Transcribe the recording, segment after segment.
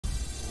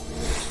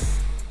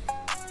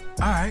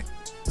Alright,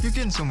 you're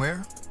getting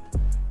somewhere.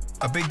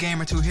 A big game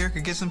or two here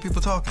could get some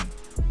people talking.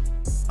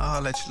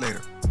 I'll let you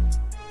later.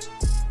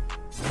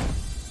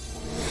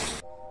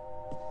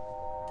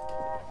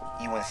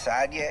 You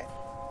inside yet?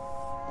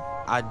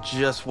 I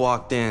just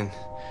walked in.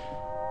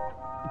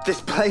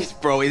 This place,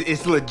 bro,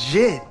 it's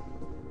legit.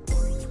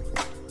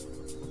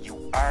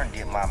 You earned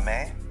it, my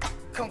man.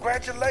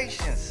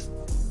 Congratulations.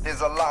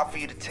 There's a lot for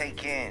you to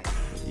take in.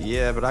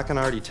 Yeah, but I can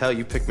already tell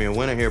you picked me a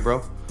winner here,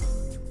 bro.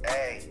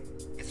 Hey,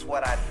 it's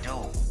what I do.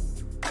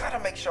 Gotta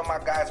make sure my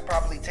guy's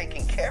properly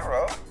taken care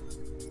of.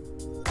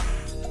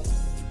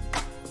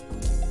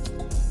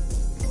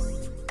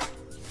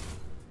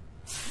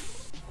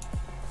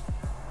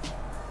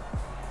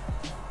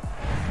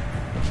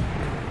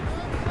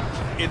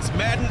 It's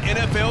Madden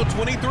NFL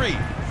 23,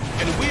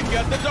 and we've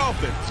got the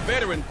Dolphins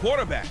veteran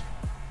quarterback.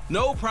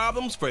 No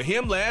problems for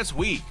him last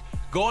week,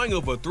 going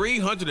over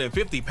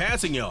 350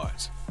 passing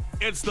yards.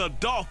 It's the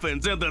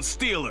Dolphins and the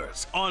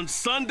Steelers on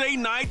Sunday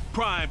night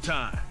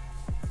primetime.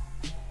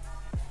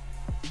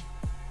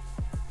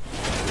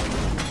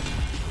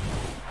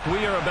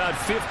 We are about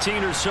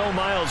 15 or so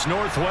miles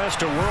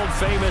northwest of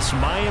world-famous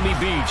Miami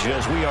Beach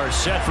as we are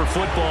set for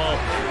football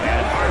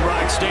at Hard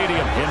Rock Stadium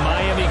in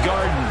Miami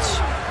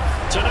Gardens.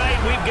 Tonight,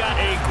 we've got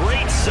a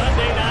great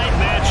Sunday night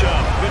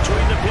matchup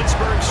between the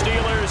Pittsburgh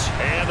Steelers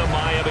and the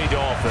Miami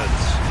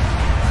Dolphins.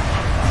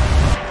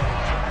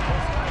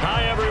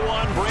 Hi,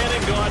 everyone.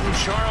 Brandon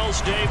Gaudin,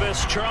 Charles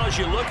Davis. Charles,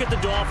 you look at the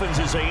Dolphins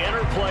as they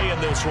enter play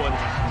in this one.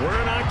 We're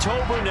in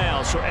October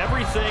now, so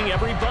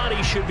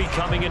everybody should be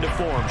coming into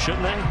form,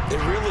 shouldn't they?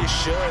 They really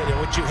should, and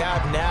what you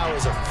have now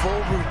is a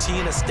full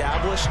routine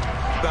established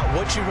about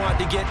what you want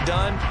to get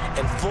done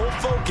and full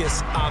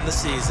focus on the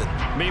season.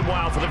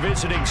 Meanwhile, for the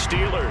visiting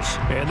Steelers,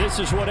 and this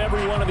is what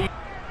every one of these...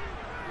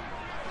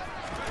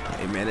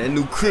 Hey, man, that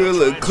new crib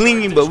look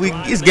clean, but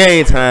it's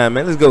game time,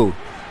 man. Let's go.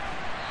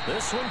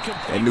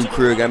 That new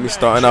crib got me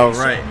starting out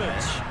right,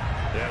 man.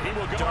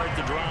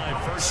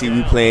 See,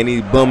 we playing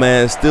these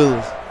bum-ass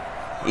Steelers.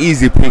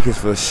 Easy pickings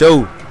for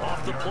sure.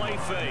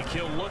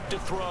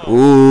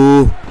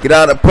 Ooh, get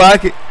out of the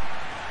pocket.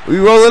 We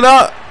rolling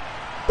up.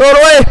 Throw it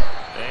away.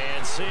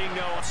 And seeing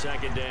no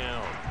second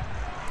down.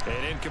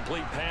 An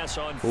incomplete pass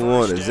on Who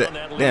won is that?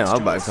 Damn,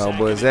 I'm about to call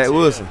boy Zach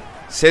Wilson.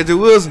 Cedric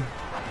Wilson.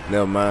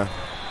 Never mind.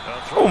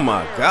 Oh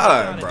my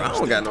God, bro. I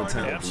don't got no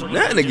time to do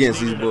nothing against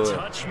these boys.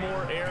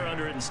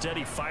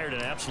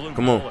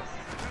 Come on.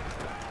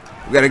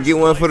 We gotta get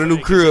one for the new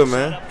crib,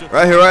 man.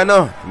 Right here, right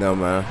now. No,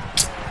 man.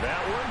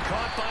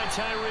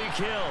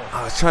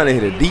 I was trying to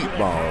hit a deep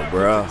ball,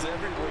 bro.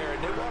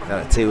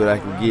 Gotta tell you what I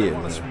can get,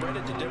 man.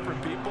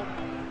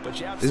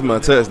 This is my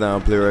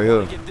touchdown play right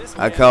here.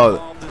 I called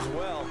it.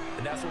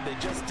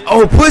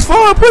 Oh, push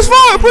forward, push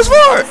forward, push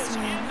forward.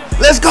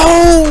 Let's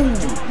go.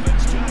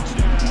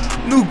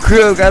 New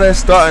crib got us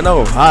starting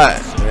off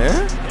hot,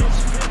 man.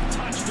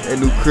 That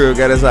new crib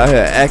got us out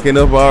here acting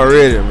up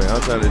already, man.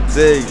 I'm trying to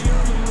tell you.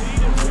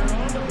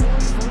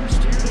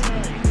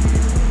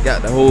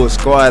 Got the whole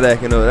squad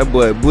acting up. That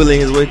boy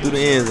bullying his way through the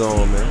end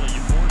zone, man.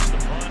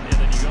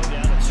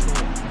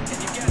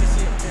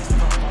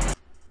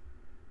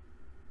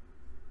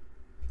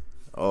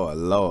 Oh,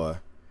 Lord.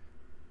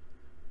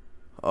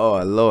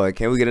 Oh, Lord.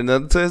 Can we get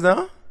another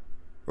touchdown?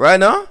 Right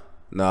now?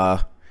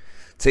 Nah.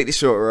 Take the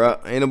short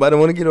route. Ain't nobody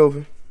want to get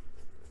over.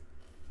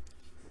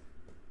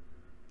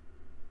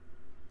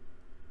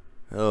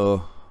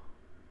 Oh.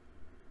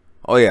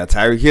 Oh, yeah.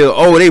 Tyreek Hill.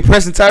 Oh, they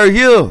pressing Tyreek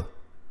Hill.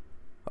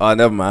 Oh,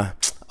 never mind.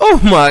 Oh,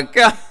 my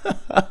God.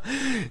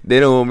 They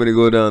don't want me to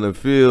go down the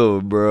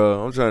field,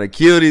 bro. I'm trying to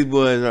kill these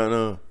boys right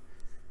now.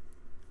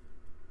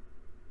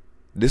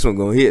 This one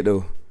going to hit,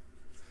 though.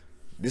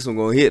 This one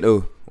going to hit,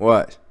 though.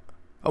 Watch.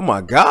 Oh, my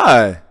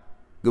God.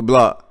 Good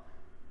block.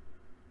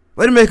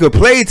 Way to make a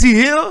play, T.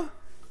 Hill.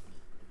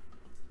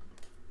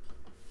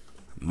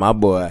 My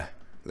boy.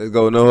 Let's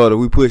go. No harder.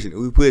 We pushing it.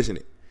 We pushing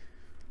it.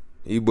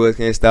 You boys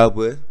can't stop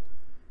us.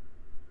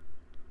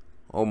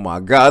 Oh, my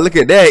God. Look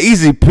at that.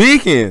 Easy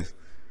pickings.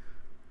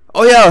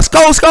 Oh, yeah.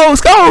 Score, score,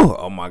 score.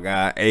 Oh, my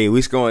God. Hey,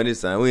 we scoring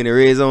this time. We in the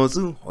red zone,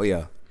 too. Oh,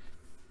 yeah.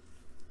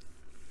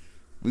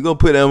 We gonna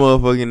put that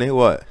motherfucker in there.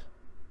 What?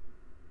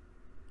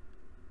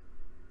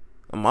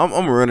 I'm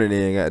running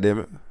in,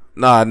 goddammit.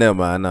 Nah, never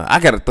mind. Nah. I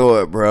gotta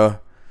throw it, bro.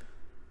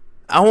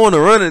 I want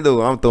to run it,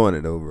 though. I'm throwing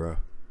it, though, bro.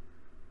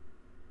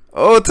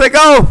 Oh, take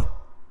off.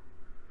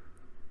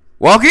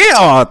 Walk in.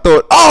 Oh, throw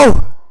it.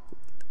 Oh.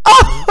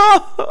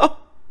 Oh.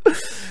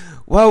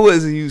 Why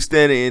wasn't you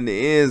standing in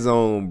the end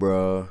zone,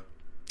 bro?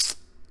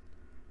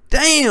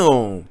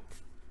 Damn.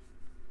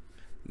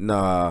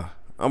 Nah.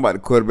 I'm about to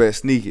quarterback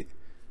sneak it.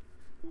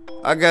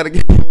 I gotta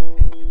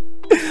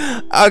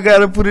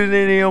put it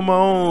in there on my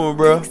own,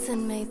 bro.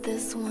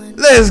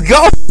 Let's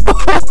go.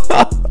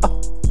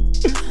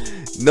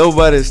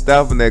 Nobody's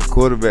stopping that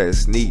quarterback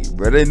sneak,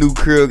 bro. That new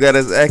crew got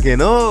us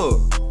acting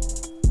up.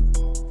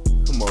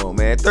 Come on,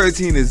 man.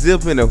 13 to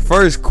zip in the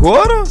first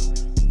quarter.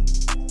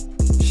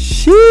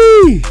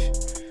 Sheesh.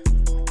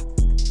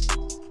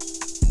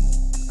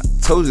 I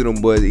told you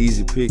them boys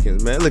easy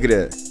pickings, man. Look at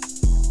that.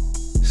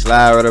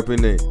 Slide right up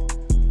in there.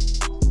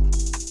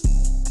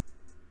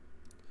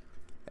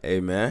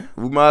 Hey, man.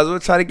 We might as well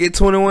try to get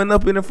 21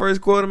 up in the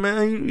first quarter,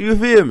 man. You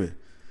feel me?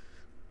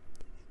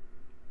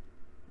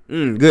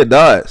 Good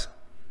dodge.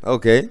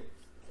 Okay.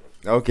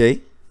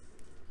 Okay.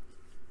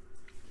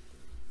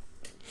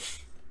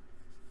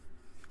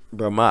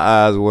 Bro, my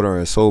eyes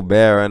watering so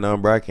bad right now,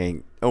 bro. I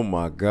can't. Oh,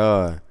 my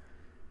God.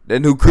 That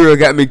new crib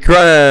got me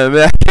crying,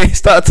 man. I can't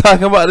stop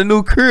talking about the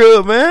new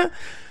crib, man.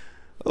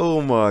 Oh,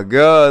 my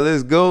God.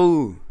 Let's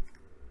go.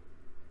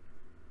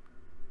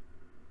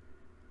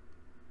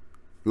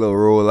 Little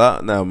roll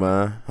out now,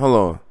 man. Hold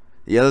on.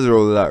 Yeah, let's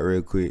roll it out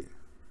real quick.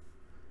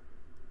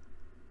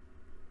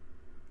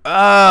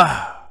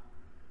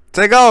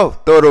 Take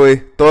off. Throw it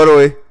away. Throw it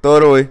away. Throw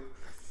it away.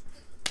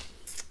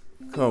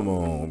 Come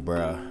on,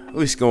 bro.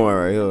 We scoring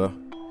right here.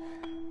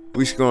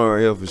 We scoring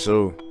right here for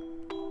sure.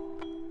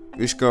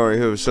 We scoring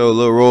right here for sure.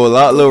 Little roll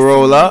out. Little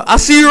roll out. I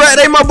see you right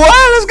there, my boy.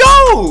 Let's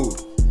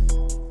go.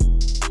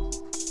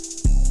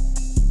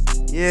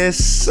 Yes,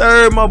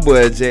 sir. My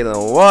boy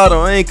Jalen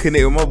Waddle. I ain't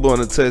connected with my boy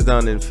on a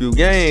touchdown in a few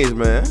games,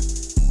 man.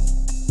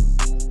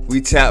 We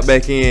tap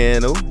back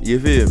in, though. You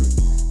feel me?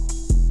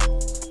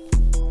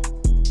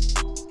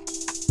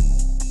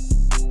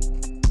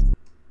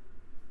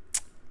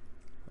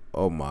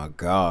 Oh, my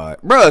God.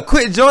 Bro,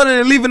 quit joining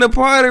and leaving the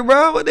party,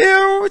 bro. What the hell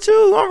wrong with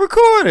you? I'm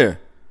recording.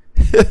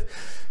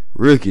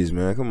 Rookies,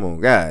 man. Come on.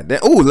 God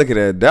damn. Ooh, look at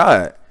that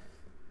dot.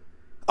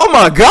 Oh,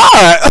 my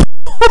God.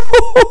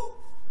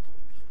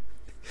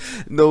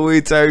 No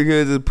way Tyreek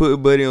Hill just put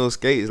Buddy on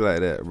skates like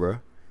that, bro.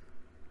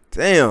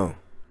 Damn.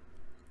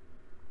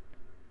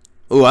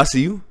 Oh, I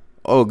see you.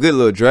 Oh, good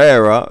little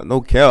drag route. No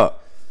cap.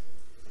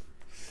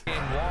 They've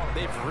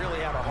really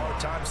had a hard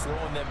time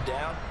slowing them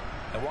down.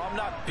 And while I'm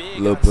not big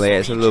little play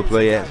action, little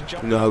play action.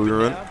 You know how we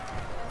run it.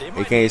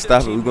 They can't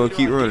stop it. We're going to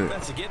keep running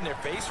it.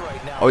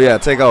 Oh, yeah.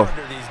 Take off.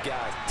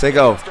 Take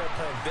off.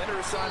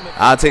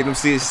 I'll take them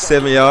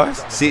 6-7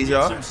 yards. 6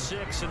 yards.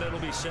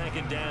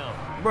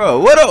 Bro,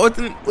 what up with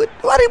the,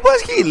 why they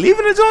boys keep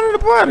leaving the joint in the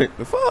party?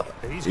 The fuck?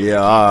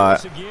 Yeah,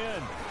 alright.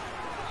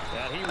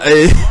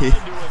 Hey.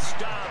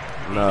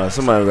 Nah,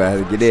 somebody gotta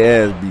have to get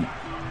their ass beat.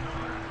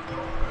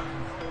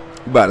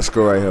 We about to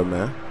score right here,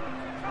 man.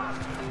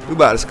 We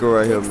about to score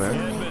right here, man.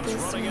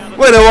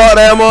 Where they walk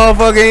that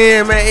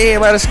motherfucker in, man?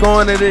 Everybody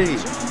scoring today.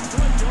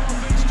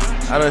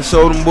 I done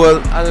showed them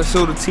boys, I done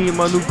showed the team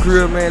my new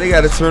crib, man. They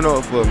gotta turn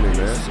up for me,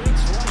 man.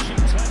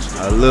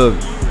 I love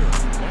it.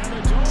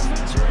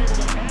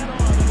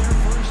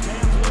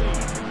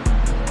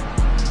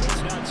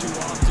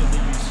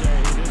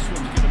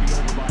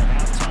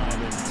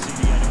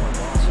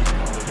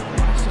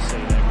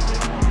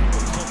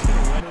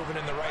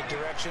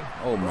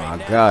 Oh my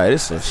God,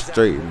 it's a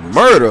straight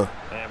murder.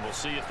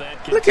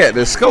 Look at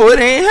the score. It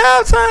ain't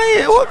halftime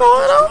yet. What's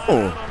going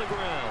on?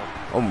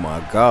 Oh my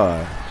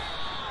God.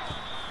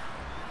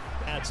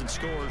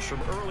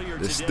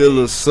 The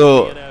Steelers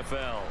suck.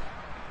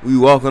 We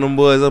walking them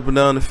boys up and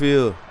down the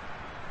field.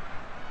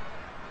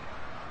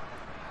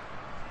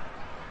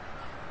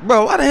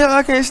 Bro, why the hell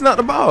I can't snap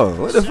the ball?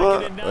 What the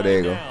fuck? Oh, there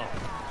you go.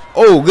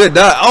 Oh, good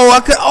dot. Oh, I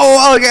could. Oh,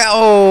 I got.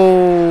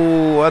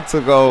 Oh, I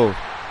took off.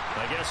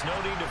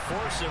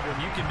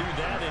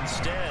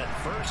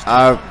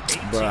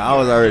 I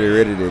was already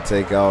ready to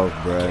take off,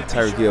 bro.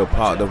 Tyreek Hill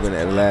popped up in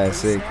that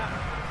last second.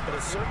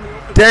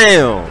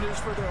 Damn!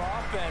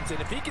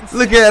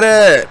 Look at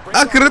that!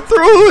 I could have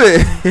threw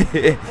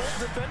it.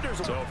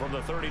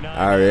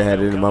 I already had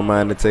it in my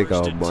mind to take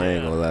off, but I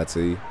ain't gonna lie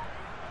to you.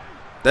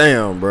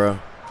 Damn, bro.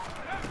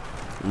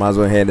 Might as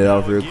well hand it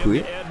off real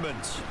quick.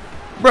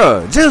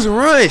 Bro, just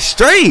run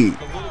straight.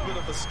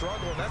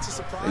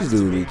 This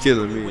dude be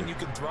killing me.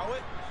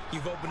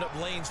 You've opened up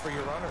lanes for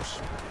your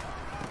runners.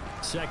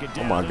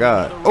 Oh my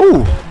God!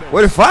 Oh,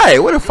 what a fight!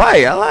 What a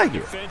fight! I like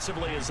it. As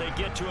they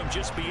get to him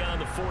just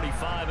beyond the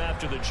 45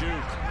 after the juke.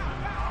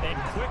 And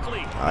quickly.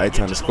 All right,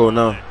 time to score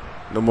now.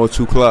 No more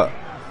 2 clock.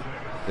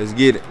 Let's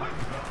get it.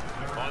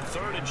 On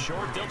 3rd and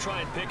short, they'll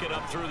try and pick it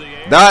up through the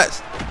air.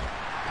 Dots.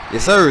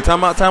 Yes, sir.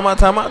 Time out. Time out.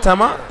 Time out.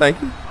 Time out.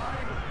 Thank you.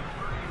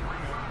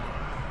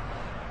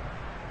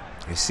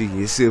 Let's see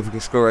if we can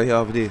score right here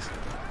off of this.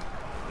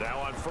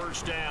 Now on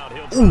 1st down,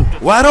 ooh,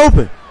 wide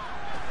open.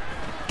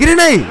 Get in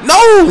there.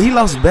 No, he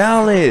lost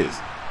balance.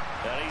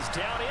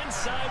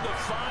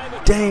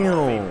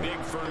 Damn.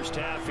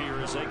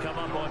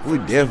 We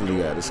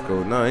definitely got to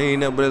score. No, he ain't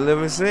nothing but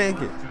 11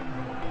 seconds.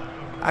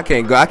 I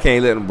can't go. I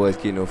can't let them boys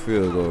get no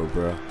field goal,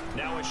 bro.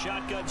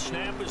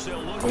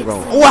 I'm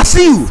going. Oh, I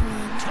see you.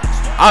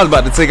 I was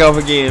about to take off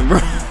again, bro.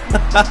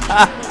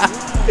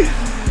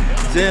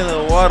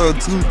 Jalen Waddle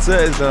 2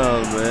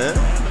 touchdowns, man.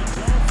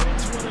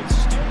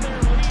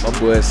 My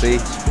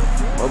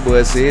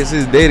boy say it's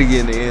his day to get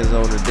in the end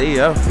zone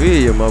today. I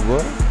feel you, my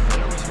boy.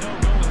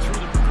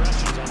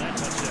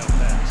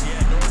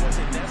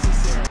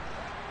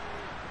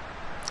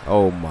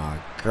 Oh my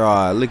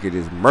God, look at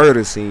this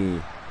murder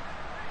scene.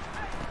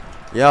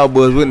 Y'all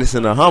boys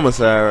witnessing a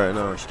homicide right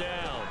now.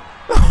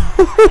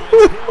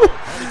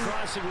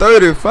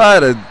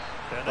 35 to,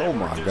 oh Oh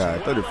my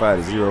God,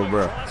 35-0,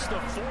 bro.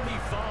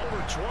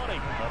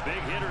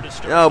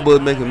 Y'all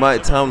boys making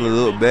Mike Tomlin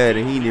look bad,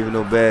 and he ain't even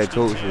no bad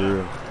coach for real.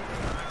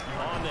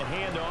 On the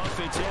handoff,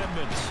 it's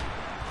Edmonds.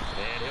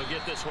 And he'll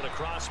get this one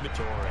across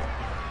Mattori.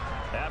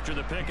 After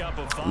the pickup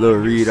of 5, Little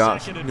read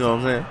option, you know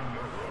what I'm saying?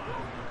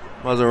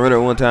 I was gonna run it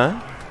one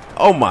time.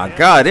 Oh my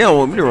God, they don't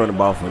want me to run the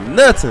ball for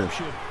nothing.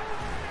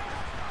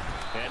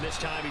 And this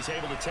time he's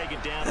able to take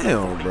it down.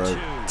 Damn, bro.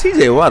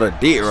 TJ Watt a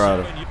dick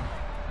rider.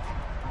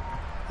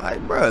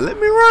 Like, bro, let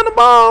me run the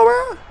ball,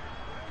 bro.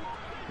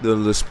 Do a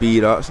little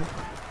speed option.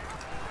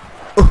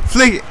 Oh,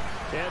 flick it.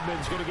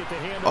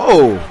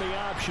 Oh.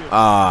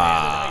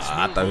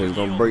 I thought he was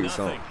gonna break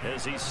something.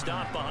 As he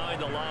stopped behind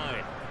the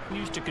line.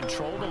 Used to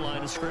control the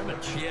line of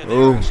scrimmage.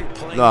 Oh,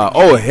 nah.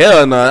 Oh,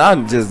 hell no. I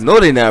just know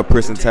they not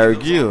pressing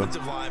Tyreek Hill.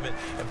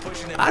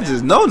 I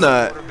just know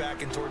not.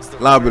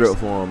 Lob it up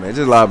for him, man.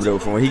 Just lob it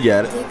up for him. He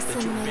got it.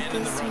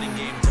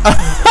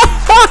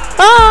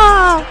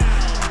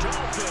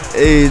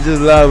 Hey,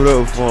 just lob it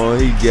up for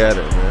him. He got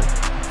it, man.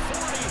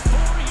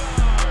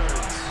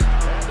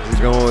 He's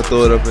gonna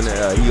throw it up in the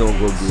air. He gonna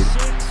go get it.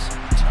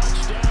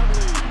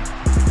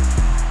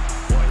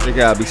 They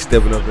gotta be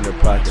stepping up in their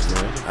pocket,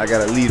 man. I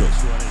gotta lead him.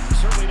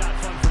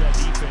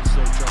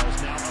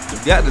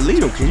 You got to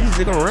lead him, because he's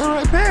just gonna run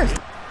right past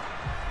him.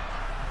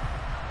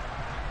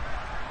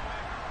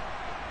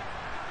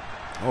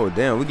 Oh,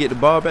 damn. We get the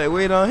ball back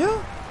way down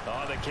here.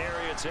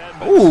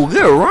 Oh,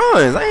 good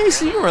runs. I ain't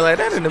seen you run like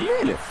that in a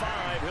minute.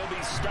 He'll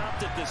be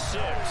stopped at the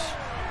 6.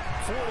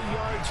 40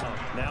 yards.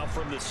 Now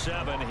from the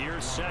 7,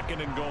 here's 2nd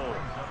and goal.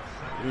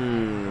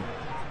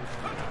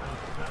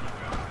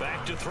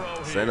 Back to throw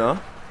here. Center.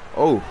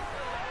 Oh,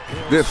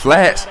 good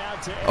flats.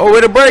 Oh, way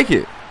to break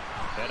it.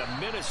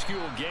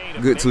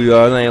 Good 2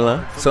 yards, I ain't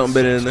lying. Something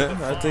better than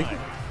that, I think.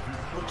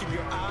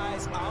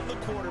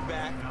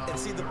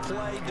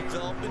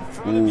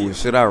 Ooh,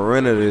 should I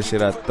run it or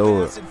should I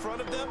throw it?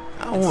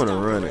 I want to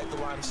run it.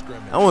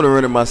 I want to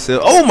run it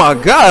myself. Oh my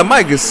God,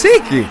 Mike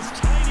Gesicki.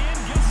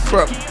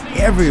 Bro,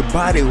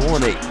 everybody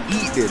want to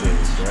eat it,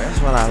 bro. That's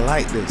what I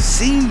like to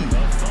see.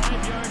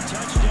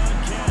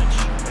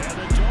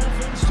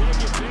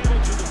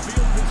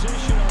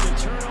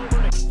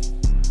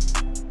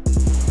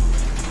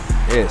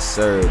 Yes,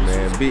 sir,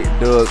 man. Big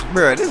Doug.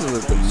 Bro, this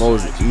was the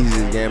most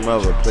easiest game I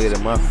ever played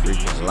in my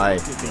freaking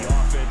life.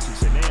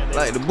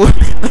 Like the boy.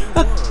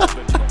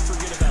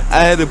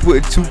 I had to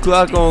put 2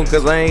 clock on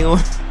because I ain't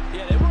want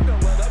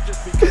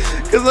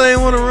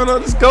to run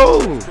out the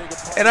score.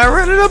 And I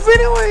ran it up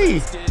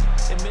anyway.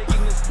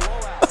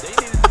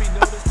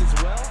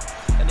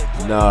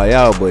 Nah,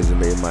 y'all boys have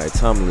made Mike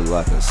Tomlin look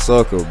like a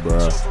sucker,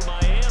 bro.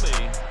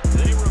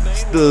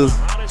 Still,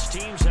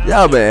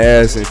 y'all been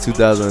ass since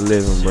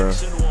 2011, bro.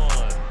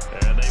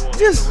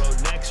 Just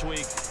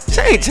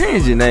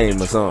change your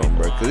name or something,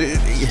 bro. Cause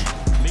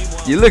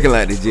you're looking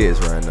like the Jets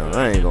right now.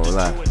 I ain't gonna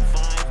lie.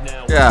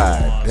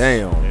 God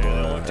damn,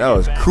 bro. That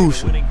was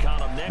crucial.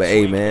 But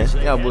hey, man,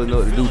 y'all boys know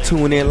what to do.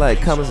 Tune in,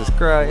 like, comment,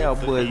 subscribe. Y'all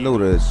boys know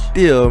the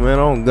deal, man.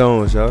 I'm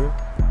gone, y'all.